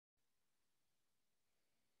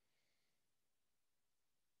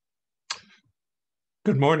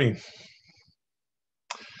Good morning.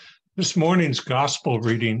 This morning's gospel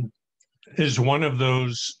reading is one of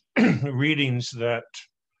those readings that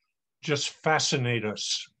just fascinate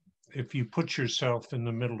us if you put yourself in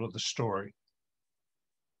the middle of the story.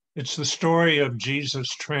 It's the story of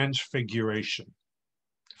Jesus' transfiguration,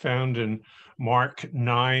 found in Mark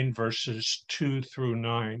 9, verses 2 through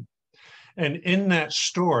 9. And in that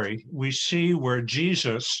story, we see where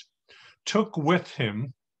Jesus took with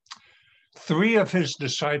him three of his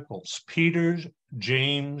disciples, Peter,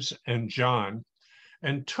 James, and John,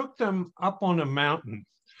 and took them up on a mountain.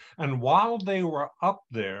 And while they were up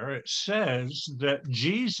there, it says that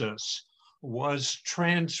Jesus was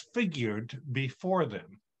transfigured before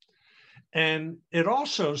them. And it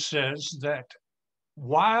also says that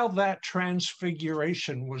while that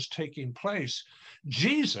transfiguration was taking place,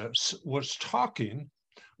 Jesus was talking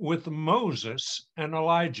with Moses and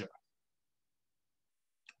Elijah.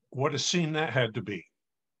 What a scene that had to be.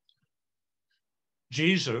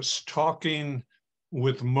 Jesus talking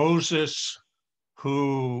with Moses,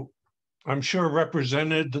 who I'm sure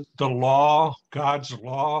represented the law, God's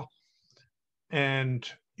law, and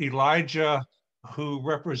Elijah, who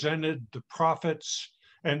represented the prophets.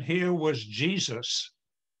 And here was Jesus,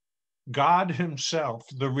 God himself,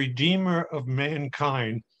 the Redeemer of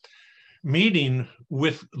mankind, meeting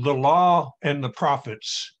with the law and the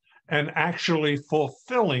prophets and actually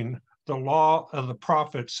fulfilling the law of the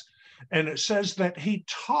prophets. And it says that he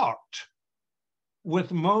talked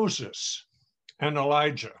with Moses and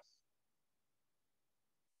Elijah.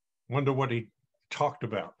 Wonder what he talked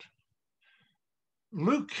about.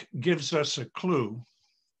 Luke gives us a clue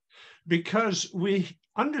because we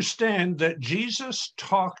understand that Jesus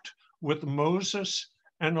talked with Moses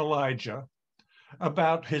and Elijah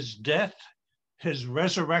about his death, his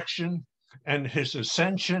resurrection, and his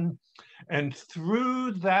ascension, and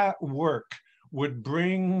through that work would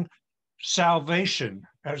bring salvation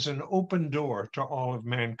as an open door to all of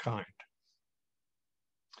mankind.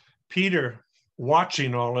 Peter,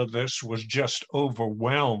 watching all of this, was just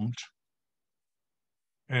overwhelmed.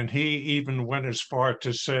 And he even went as far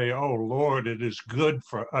to say, "Oh, Lord, it is good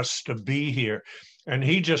for us to be here." And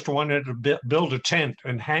he just wanted to build a tent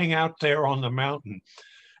and hang out there on the mountain.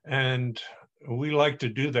 And we like to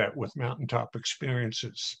do that with mountaintop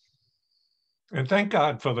experiences. And thank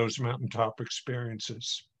God for those mountaintop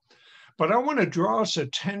experiences. But I want to draw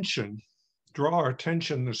our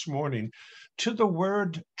attention this morning to the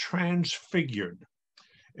word transfigured.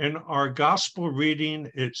 In our gospel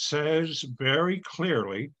reading, it says very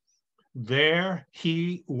clearly, there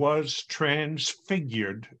he was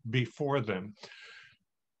transfigured before them.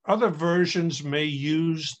 Other versions may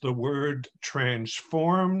use the word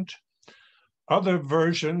transformed. Other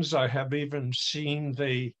versions, I have even seen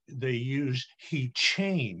they use he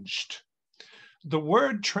changed. The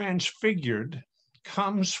word transfigured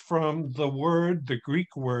comes from the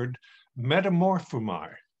Greek word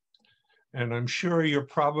metamorphomai. And I'm sure you're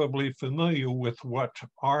probably familiar with what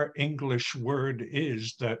our English word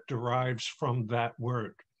is that derives from that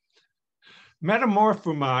word.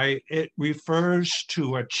 Metamorphomai, it refers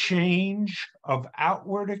to a change of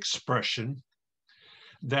outward expression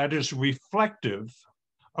that is reflective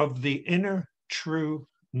of the inner true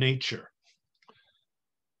nature.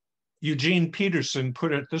 Eugene Peterson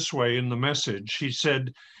put it this way in the Message. He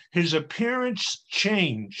said, his appearance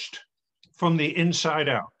changed from the inside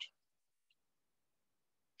out.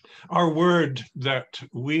 Our word that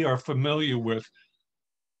we are familiar with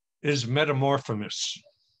is metamorphosis.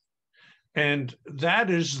 And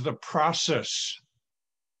that is the process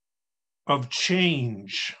of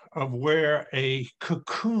change, of where a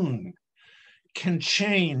cocoon can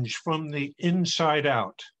change from the inside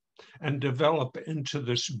out and develop into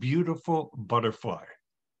this beautiful butterfly.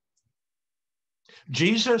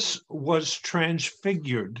 Jesus was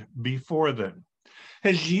transfigured before them.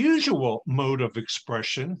 His usual mode of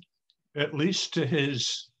expression, at least to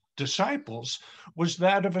his disciples, was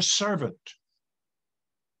that of a servant.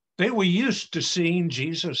 They were used to seeing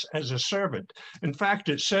Jesus as a servant. In fact,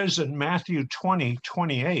 it says in Matthew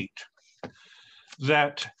 20:28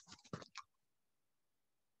 that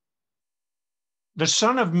the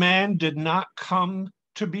Son of Man did not come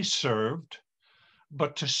to be served,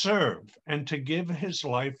 but to serve and to give his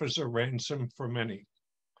life as a ransom for many.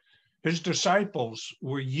 His disciples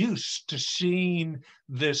were used to seeing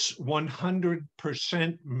this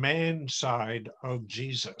 100% man side of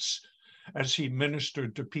Jesus as he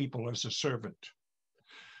ministered to people as a servant.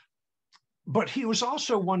 But he was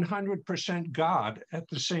also 100% God at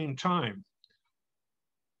the same time.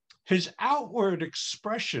 His outward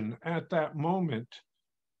expression at that moment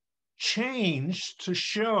changed to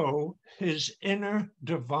show his inner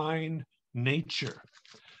divine nature.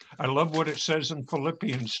 I love what it says in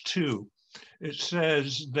Philippians 2. It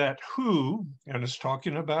says that who, and it's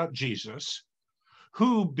talking about Jesus,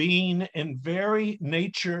 who being in very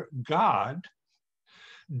nature God,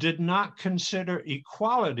 did not consider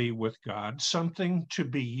equality with God something to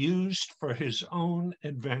be used for his own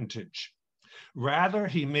advantage. Rather,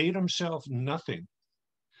 he made himself nothing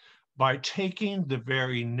by taking the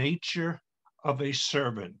very nature of a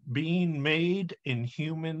servant, being made in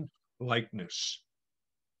human likeness.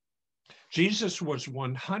 Jesus was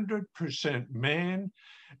 100% man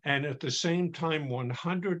and at the same time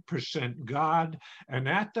 100% God. And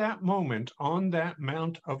at that moment, on that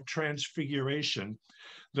Mount of Transfiguration,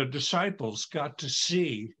 the disciples got to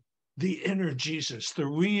see the inner Jesus, the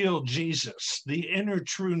real Jesus, the inner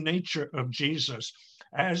true nature of Jesus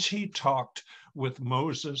as he talked with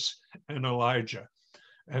Moses and Elijah.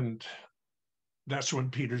 And that's when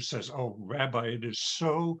Peter says, "Oh, Rabbi, it is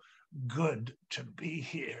so good to be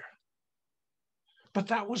here." But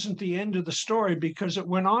that wasn't the end of the story, because it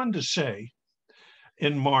went on to say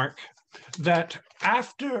in Mark that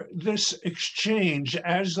after this exchange,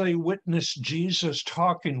 as they witnessed Jesus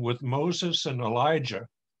talking with Moses and Elijah,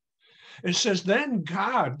 it says, then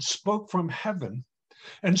God spoke from heaven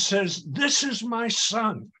and says, "This is my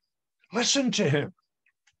son. Listen to him."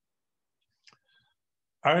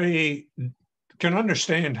 I can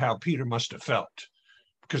understand how Peter must have felt,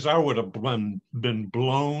 because I would have been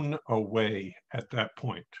blown away at that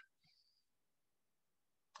point.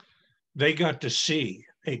 They got to see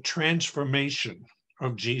a transformation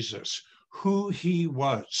of Jesus, who he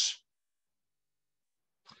was.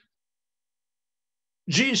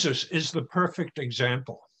 Jesus is the perfect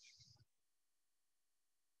example.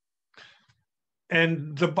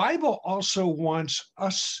 And the Bible also wants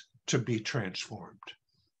us to be transformed.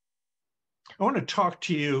 I want to talk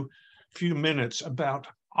to you a few minutes about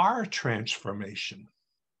our transformation.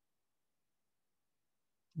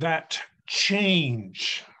 That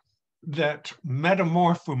change, that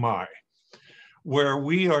metamorphomai, where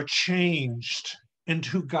we are changed into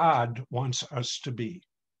who God wants us to be.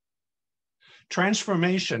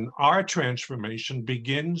 Transformation, our transformation,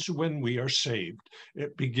 begins when we are saved.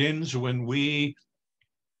 It begins when we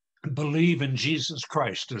believe in Jesus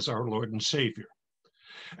Christ as our Lord and Savior.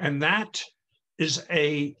 And that is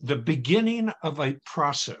the beginning of a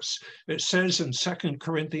process. It says in 2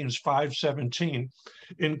 Corinthians 5:17,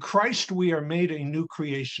 in Christ we are made a new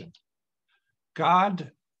creation.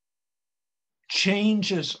 God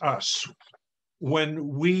changes us when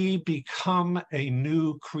we become a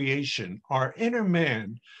new creation. Our inner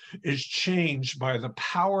man is changed by the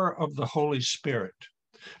power of the Holy Spirit.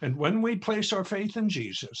 And when we place our faith in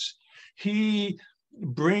Jesus, he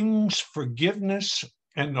brings forgiveness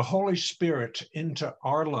and the Holy Spirit into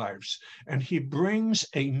our lives, and he brings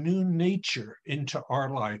a new nature into our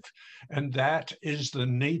life, and that is the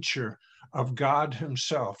nature of God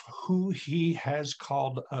himself, who he has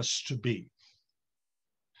called us to be.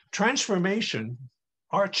 Transformation,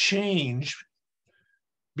 our change,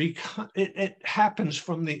 it happens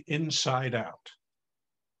from the inside out.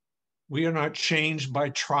 We are not changed by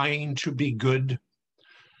trying to be good,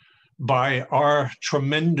 by our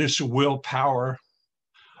tremendous willpower,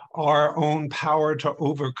 our own power to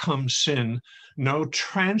overcome sin. No,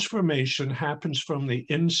 transformation happens from the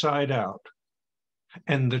inside out.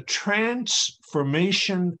 And the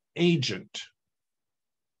transformation agent,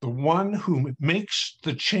 the one who makes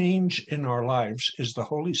the change in our lives, is the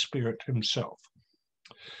Holy Spirit himself.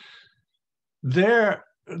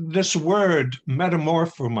 This word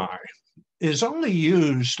metamorphomai is only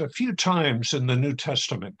used a few times in the New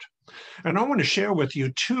Testament. And I want to share with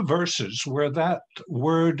you two verses where that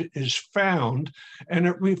word is found, and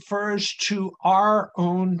it refers to our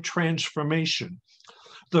own transformation.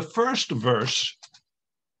 The first verse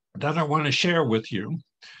that I want to share with you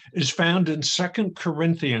is found in 2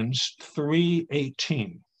 Corinthians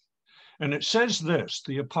 3:18. And it says this,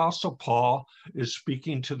 the Apostle Paul is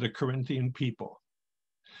speaking to the Corinthian people.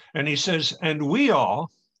 And he says, and we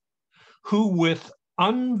all who with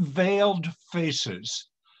unveiled faces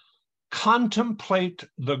contemplate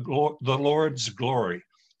the Lord's glory,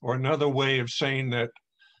 or another way of saying that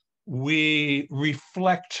we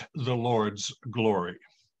reflect the Lord's glory.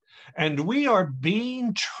 And we are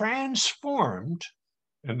being transformed,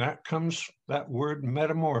 and that word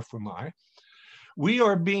metamorphomai, we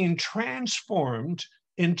are being transformed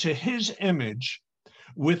into his image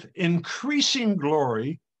with increasing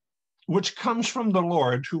glory, which comes from the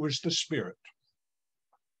Lord, who is the Spirit.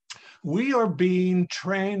 We are being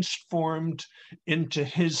transformed into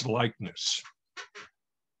his likeness.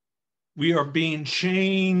 We are being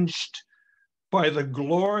changed by the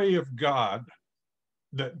glory of God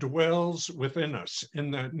that dwells within us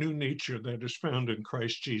in that new nature that is found in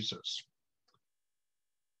Christ Jesus.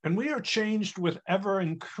 And we are changed with ever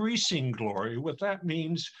increasing glory. What that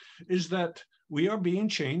means is that we are being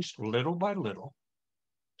changed little by little,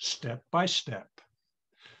 step by step.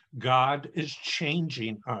 God is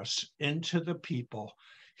changing us into the people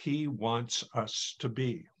he wants us to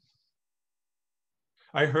be.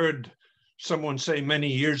 I heard someone say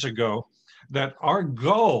many years ago that our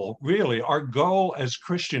goal as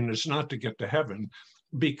Christian is not to get to heaven,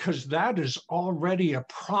 because that is already a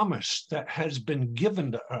promise that has been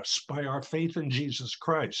given to us by our faith in Jesus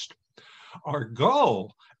Christ. Our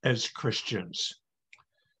goal as Christians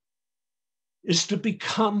is to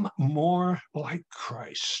become more like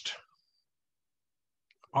Christ.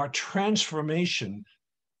 Our transformation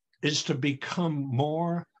is to become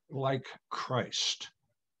more like Christ.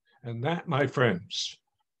 And that, my friends,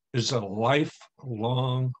 is a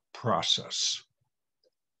lifelong process.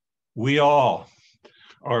 We all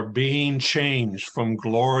are being changed from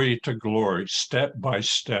glory to glory, step by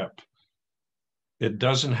step. It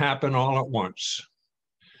doesn't happen all at once.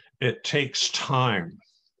 It takes time.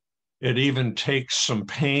 It even takes some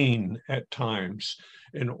pain at times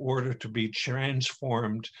in order to be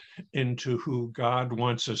transformed into who God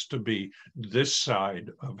wants us to be this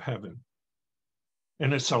side of heaven.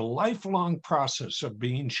 And it's a lifelong process of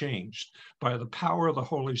being changed by the power of the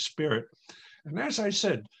Holy Spirit. And as I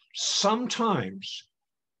said, sometimes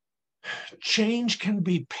change can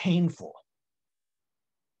be painful,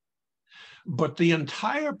 but the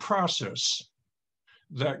entire process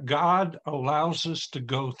that God allows us to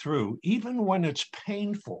go through, even when it's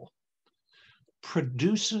painful,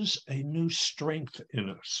 produces a new strength in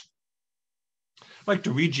us. I'd like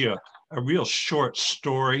to read you a real short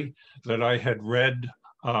story that I had read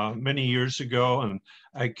many years ago, and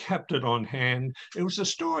I kept it on hand. It was a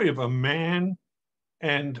story of a man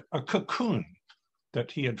and a cocoon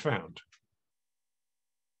that he had found.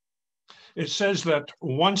 It says that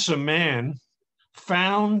once a man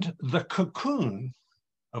found the cocoon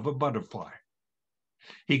of a butterfly.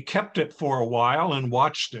 He kept it for a while and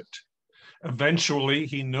watched it. Eventually,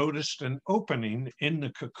 he noticed an opening in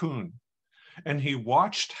the cocoon, and he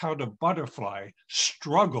watched how the butterfly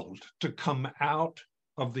struggled to come out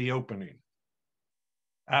of the opening.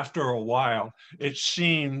 After a while, it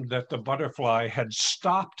seemed that the butterfly had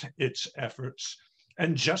stopped its efforts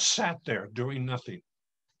and just sat there doing nothing.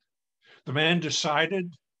 The man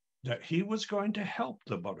decided that he was going to help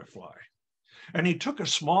the butterfly, and he took a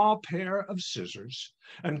small pair of scissors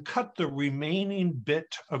and cut the remaining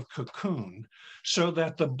bit of cocoon so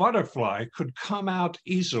that the butterfly could come out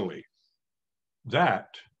easily. That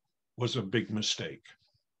was a big mistake.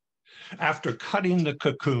 After cutting the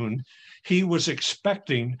cocoon, he was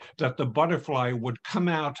expecting that the butterfly would come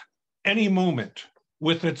out any moment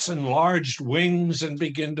with its enlarged wings and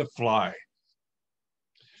begin to fly.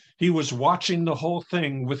 He was watching the whole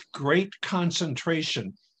thing with great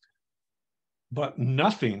concentration, but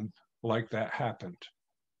nothing like that happened.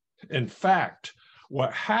 In fact,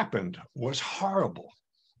 what happened was horrible.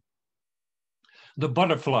 The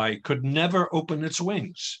butterfly could never open its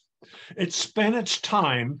wings. It spent its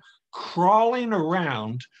time crawling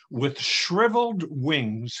around with shriveled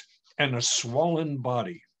wings and a swollen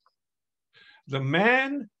body. The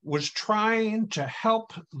man was trying to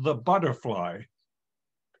help the butterfly,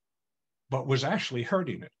 but was actually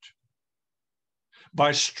hurting it.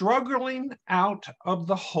 By struggling out of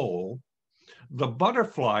the hole, the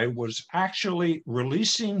butterfly was actually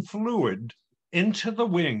releasing fluid into the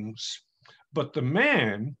wings, but the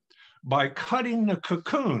man, by cutting the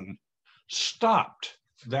cocoon, stopped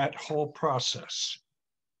that whole process.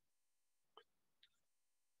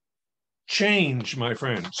 Change, my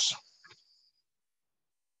friends.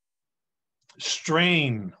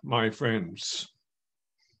 Strain, my friends.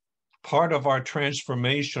 Part of our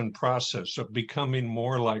transformation process of becoming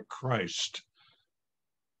more like Christ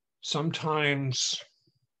sometimes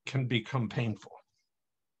can become painful.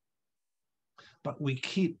 But we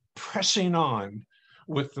keep pressing on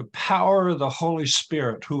with the power of the Holy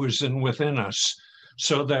Spirit who is within us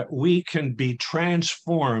so that we can be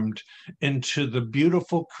transformed into the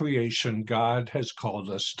beautiful creation God has called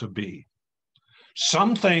us to be.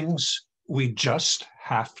 Some things we just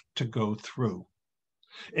have to go through.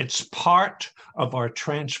 It's part of our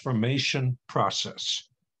transformation process.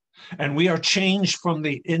 And we are changed from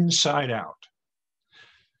the inside out.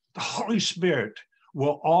 The Holy Spirit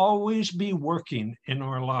will always be working in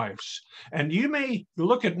our lives. And you may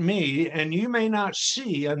look at me and you may not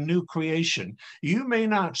see a new creation. You may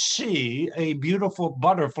not see a beautiful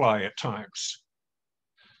butterfly at times.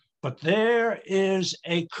 But there is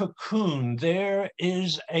a cocoon, there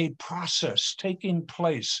is a process taking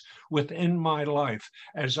place within my life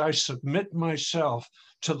as I submit myself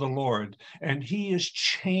to the Lord, and He is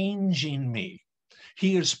changing me.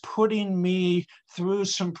 He is putting me through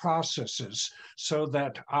some processes so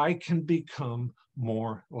that I can become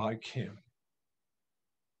more like Him.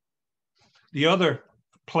 The other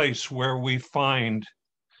place where we find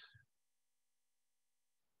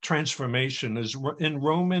transformation is in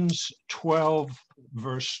Romans 12,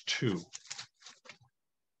 verse 2.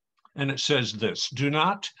 And it says this: do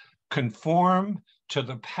not conform to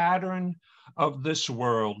the pattern of this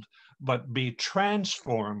world, but be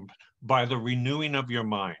transformed by the renewing of your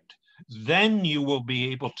mind. Then you will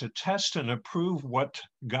be able to test and approve what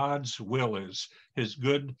God's will is, His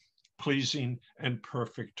good, pleasing, and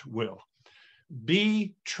perfect will.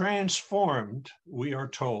 Be transformed, we are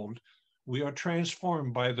told. We are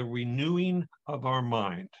transformed by the renewing of our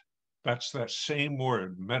mind. That's that same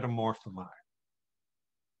word, metamorphomai.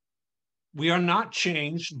 We are not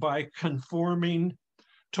changed by conforming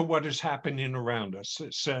to what is happening around us.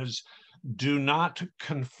 It says, do not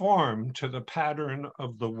conform to the pattern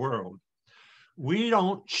of the world. We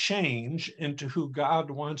don't change into who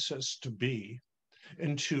God wants us to be,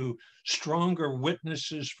 into stronger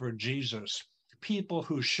witnesses for Jesus, people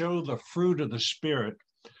who show the fruit of the Spirit.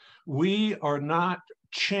 We are not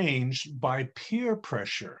changed by peer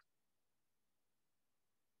pressure.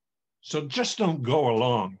 So just don't go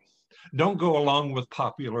along. Don't go along with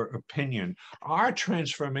popular opinion. Our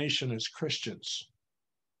transformation as Christians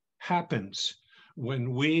happens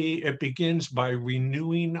when it begins by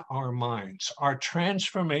renewing our minds. Our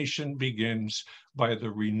transformation begins by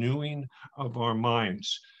the renewing of our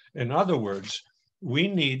minds. In other words, we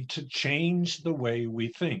need to change the way we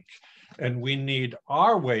think, and we need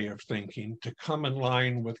our way of thinking to come in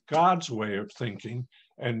line with God's way of thinking,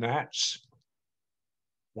 and that's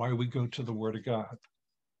why we go to the Word of God.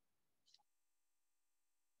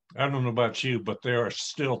 I don't know about you, but there are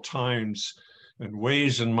still times and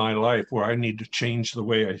ways in my life where I need to change the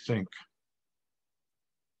way I think.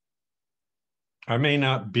 I may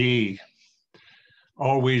not be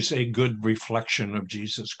always a good reflection of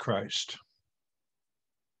Jesus Christ,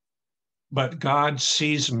 but God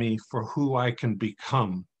sees me for who I can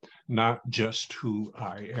become, not just who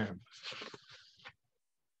I am.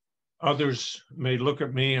 Others may look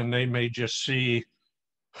at me and they may just see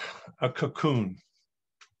a cocoon.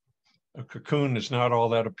 A cocoon is not all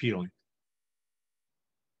that appealing.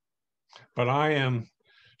 But I am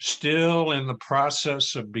still in the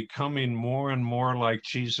process of becoming more and more like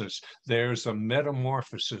Jesus. There's a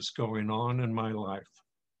metamorphosis going on in my life,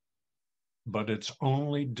 but it's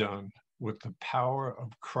only done with the power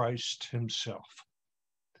of Christ Himself.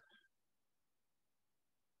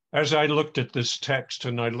 As I looked at this text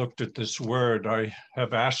and I looked at this word, I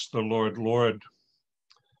have asked the Lord, Lord,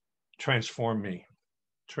 transform me,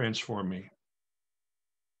 transform me.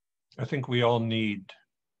 I think we all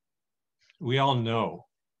know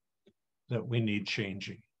that we need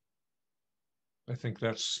changing. I think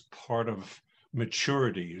that's part of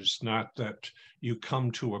maturity, is not that you come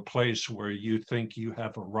to a place where you think you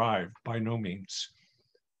have arrived, by no means.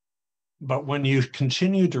 But when you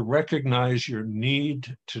continue to recognize your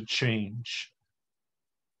need to change,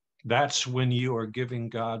 that's when you are giving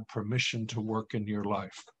God permission to work in your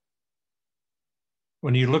life.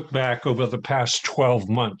 When you look back over the past 12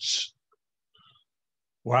 months,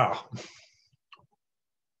 wow,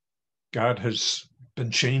 God has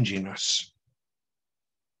been changing us.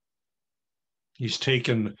 He's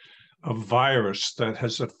taken a virus that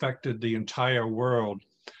has affected the entire world,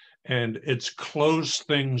 and it's closed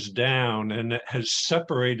things down, and it has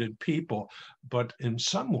separated people. But in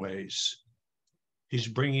some ways, He's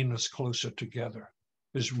bringing us closer together.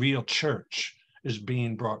 His real church is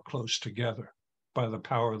being brought close together by the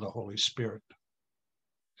power of the Holy Spirit.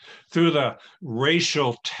 Through the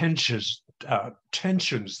racial tensions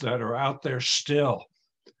that are out there still,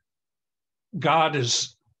 God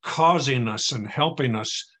is causing us and helping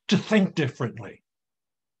us to think differently.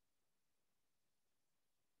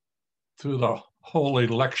 Through the whole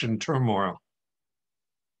election turmoil,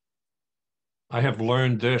 I have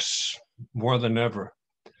learned this more than ever.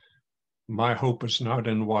 My hope is not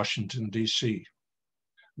in Washington, D.C.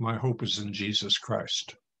 My hope is in Jesus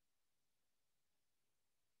Christ.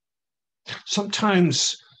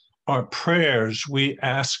 Sometimes our prayers, we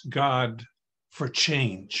ask God for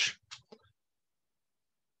change.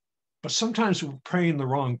 But sometimes we're praying the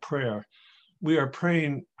wrong prayer. We are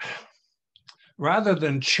praying, rather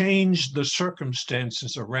than change the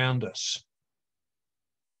circumstances around us,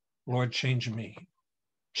 Lord, change me,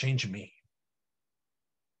 change me.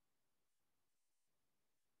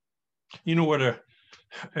 You know what,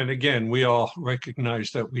 and again, we all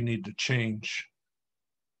recognize that we need to change.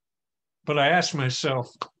 But I ask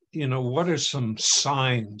myself, what are some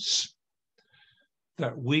signs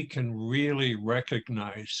that we can really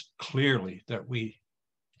recognize clearly that we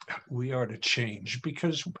are to change,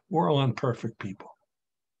 because we're all imperfect people?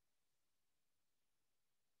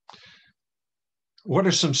 What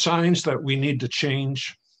are some signs that we need to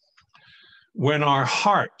change? When our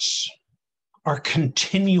hearts are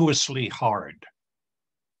continuously hard,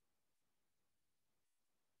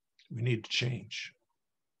 we need to change.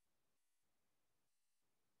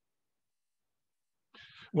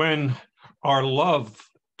 When our love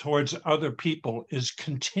towards other people is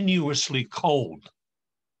continuously cold,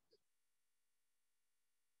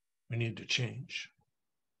 we need to change.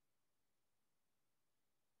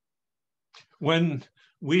 When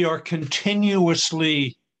we are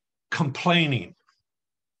continuously complaining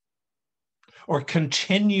or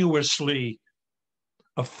continuously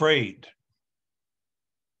afraid,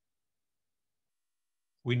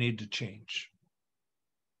 we need to change.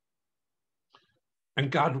 And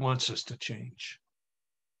God wants us to change.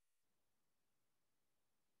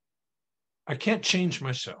 I can't change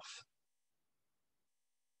myself.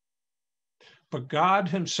 But God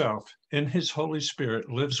himself, in his Holy Spirit,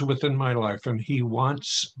 lives within my life, and he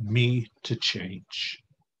wants me to change.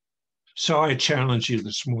 So I challenge you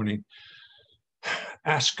this morning.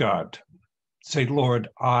 Ask God. Say, Lord,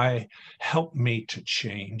 help me to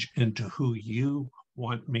change into who you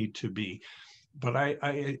want me to be. But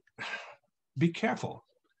I be careful,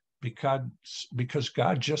 because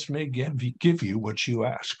God just may give you what you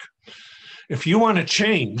ask. If you want to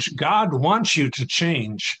change, God wants you to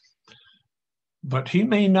change, but he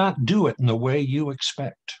may not do it in the way you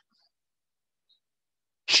expect.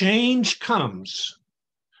 Change comes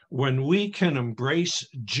when we can embrace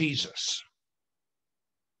Jesus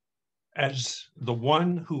as the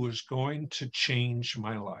one who is going to change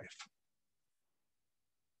my life.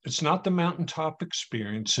 It's not the mountaintop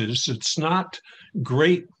experiences. It's not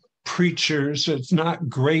great preachers. It's not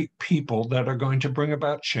great people that are going to bring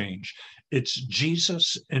about change. It's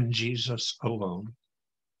Jesus and Jesus alone.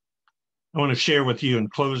 I want to share with you in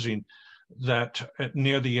closing that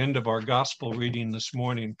near the end of our gospel reading this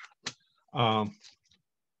morning,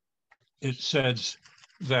 it says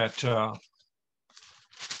that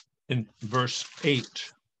in verse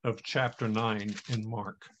 8 of chapter 9 in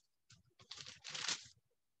Mark,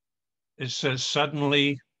 it says,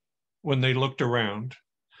 suddenly when they looked around,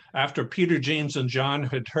 after Peter, James, and John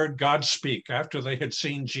had heard God speak, after they had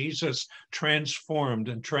seen Jesus transformed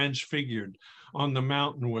and transfigured on the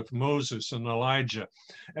mountain with Moses and Elijah,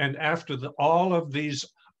 and after all of these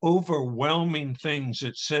overwhelming things,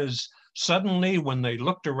 it says, suddenly when they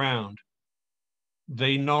looked around,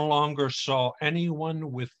 they no longer saw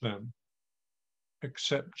anyone with them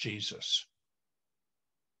except Jesus.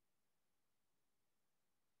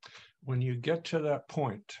 When you get to that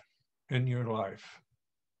point in your life,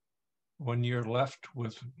 when you're left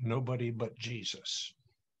with nobody but Jesus,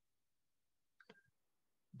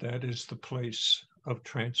 that is the place of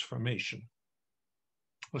transformation.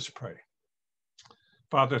 Let's pray.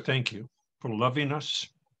 Father, thank you for loving us.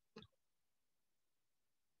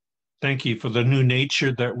 Thank you for the new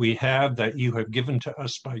nature that we have, that you have given to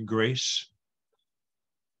us by grace.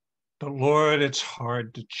 But Lord, it's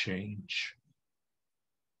hard to change.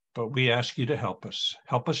 But we ask you to help us.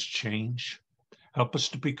 Help us change. Help us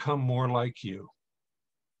to become more like you.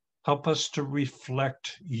 Help us to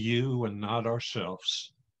reflect you and not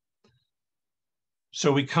ourselves.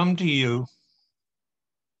 So we come to you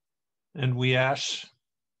and we ask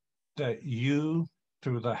that you,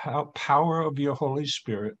 through the power of your Holy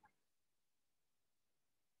Spirit,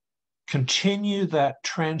 continue that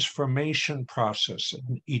transformation process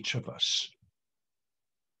in each of us.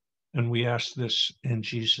 And we ask this in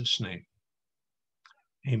Jesus' name.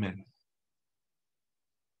 Amen.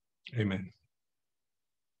 Amen.